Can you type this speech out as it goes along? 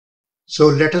So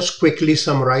let us quickly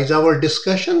summarize our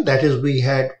discussion. That is, we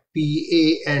had PA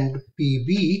and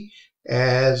PB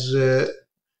as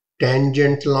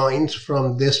tangent lines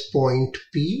from this point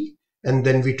P, and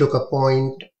then we took a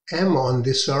point M on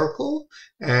the circle,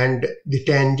 and the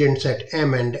tangents at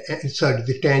M and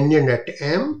the tangent at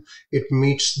M, it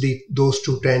meets those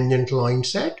two tangent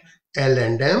lines at L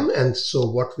and M. And so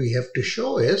what we have to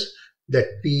show is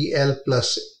that PL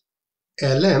plus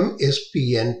LM is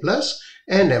PN plus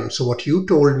NM. So what you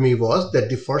told me was that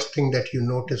the first thing that you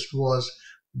noticed was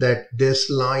that this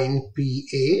line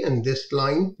PA and this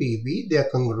line PB, they are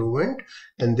congruent,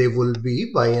 and they will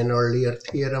be by an earlier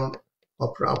theorem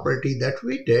or property that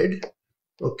we did.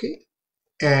 Okay,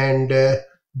 and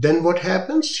then what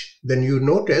happens? Then you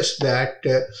notice that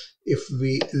if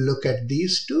we look at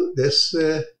these two, this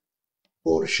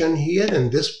portion here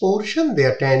and this portion, they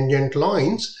are tangent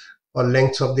lines or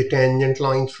lengths of the tangent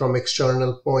lines from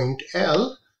external point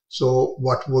L. So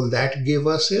what will that give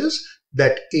us is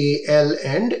that AL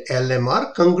and LM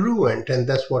are congruent, and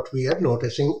that's what we are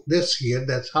noticing this here.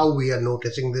 That's how we are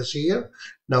noticing this here.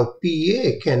 Now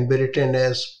PA can be written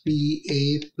as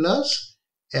PA plus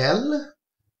L,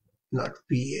 not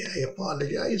PA, I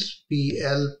apologize,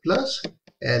 PL plus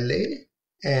LA,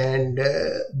 and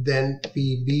then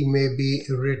PB may be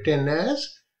written as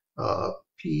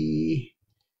PM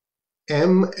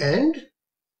and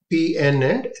PN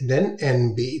and then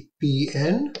NB,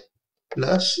 PN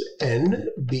plus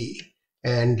NB.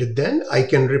 And then I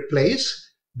can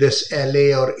replace this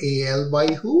LA or AL by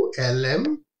who?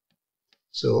 LM.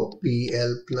 So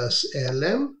PL plus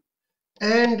LM.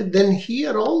 And then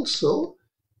here also,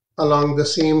 along the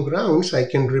same grounds, we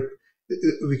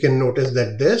can notice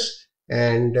that this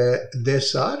and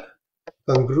this are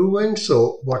congruent.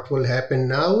 So what will happen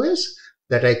now is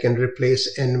that I can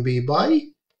replace NB by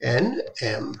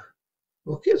NM.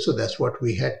 Okay, so that's what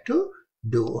we had to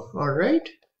do. All right.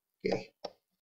 Okay.